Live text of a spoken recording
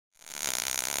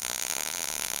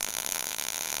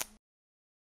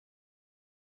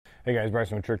Hey guys,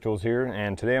 Bryson with Trick Tools here,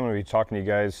 and today I'm going to be talking to you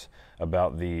guys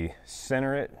about the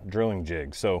Center It drilling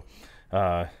jig. So,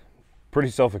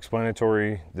 pretty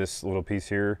self-explanatory. This little piece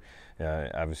here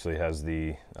obviously has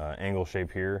the angle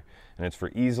shape here, and it's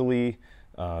for easily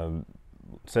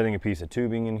setting a piece of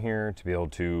tubing in here to be able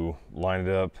to line it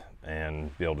up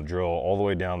and be able to drill all the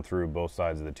way down through both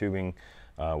sides of the tubing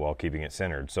while keeping it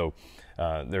centered. So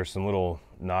there's some little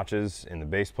notches in the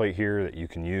base plate here that you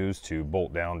can use to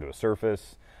bolt down to a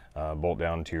surface. Bolt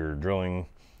down to your drilling,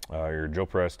 your drill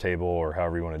press table, or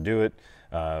however you want to do it.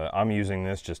 I'm using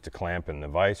this just to clamp in the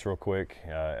vise real quick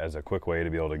as a quick way to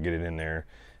be able to get it in there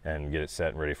and get it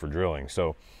set and ready for drilling.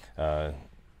 So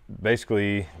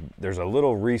basically there's a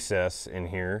little recess in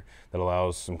here that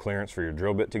allows some clearance for your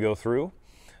drill bit to go through.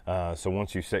 So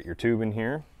once you set your tube in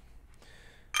here,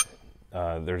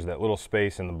 there's that little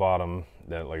space in the bottom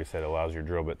that, like I said, allows your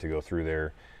drill bit to go through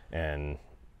there, and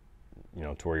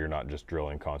to where you're not just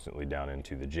drilling constantly down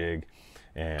into the jig.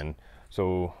 And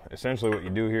so essentially what you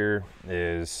do here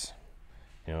is,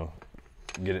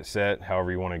 get it set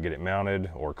however you want to get it mounted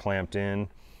or clamped in.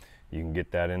 You can get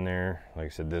that in there. Like I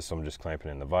said, this I'm just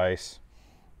clamping in the vise.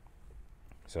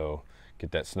 So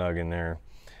get that snug in there.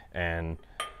 And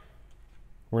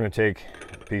we're going to take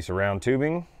a piece of round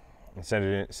tubing and set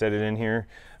it in here.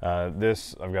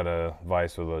 This, I've got a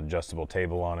vise with an adjustable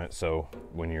table on it, so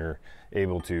when you're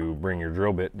able to bring your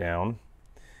drill bit down,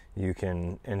 you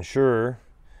can ensure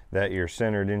that you're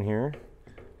centered in here.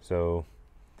 So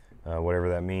whatever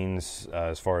that means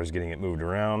as far as getting it moved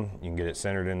around, you can get it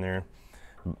centered in there.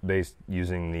 Based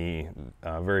using the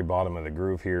very bottom of the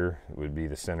groove here would be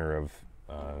the center of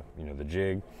the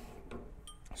jig.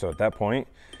 So at that point,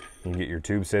 you can get your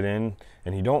tube set in,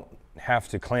 and you don't have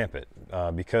to clamp it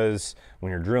because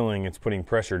when you're drilling, it's putting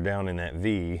pressure down in that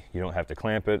V. You don't have to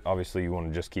clamp it. Obviously, you want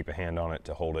to just keep a hand on it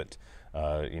to hold it,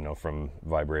 from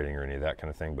vibrating or any of that kind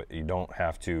of thing. But you don't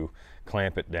have to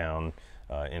clamp it down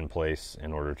in place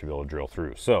in order to be able to drill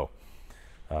through. So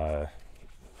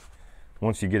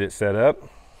once you get it set up,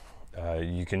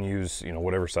 you can use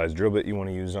whatever size drill bit you want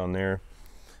to use on there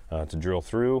to drill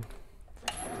through.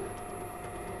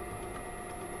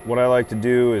 What I like to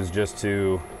do is just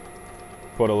to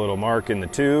put a little mark in the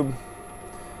tube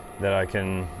that I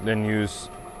can then use,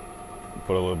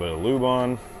 put a little bit of lube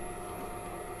on,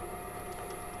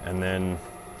 and then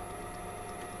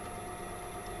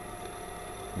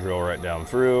drill right down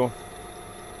through.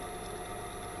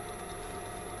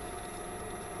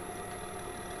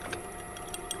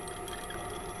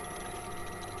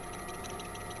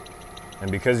 And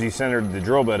because you centered the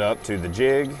drill bit up to the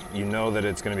jig, you know that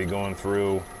it's going to be going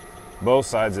through both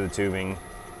sides of the tubing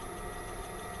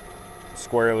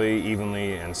squarely,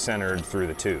 evenly, and centered through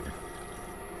the tube.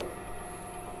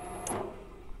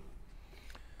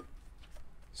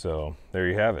 So there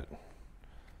you have it,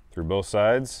 through both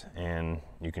sides, and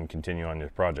you can continue on your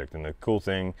project. And the cool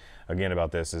thing again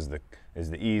about this is the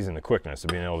ease and the quickness of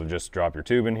being able to just drop your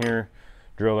tube in here,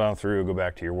 drill down through, go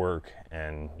back to your work,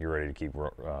 and you're ready to keep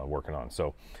working on.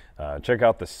 So check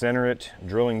out the Center It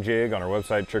drilling jig on our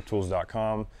website,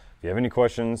 Trick-Tools.com. If you have any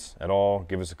questions at all,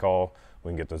 give us a call. We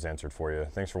can get those answered for you.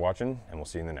 Thanks for watching, and we'll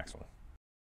see you in the next one.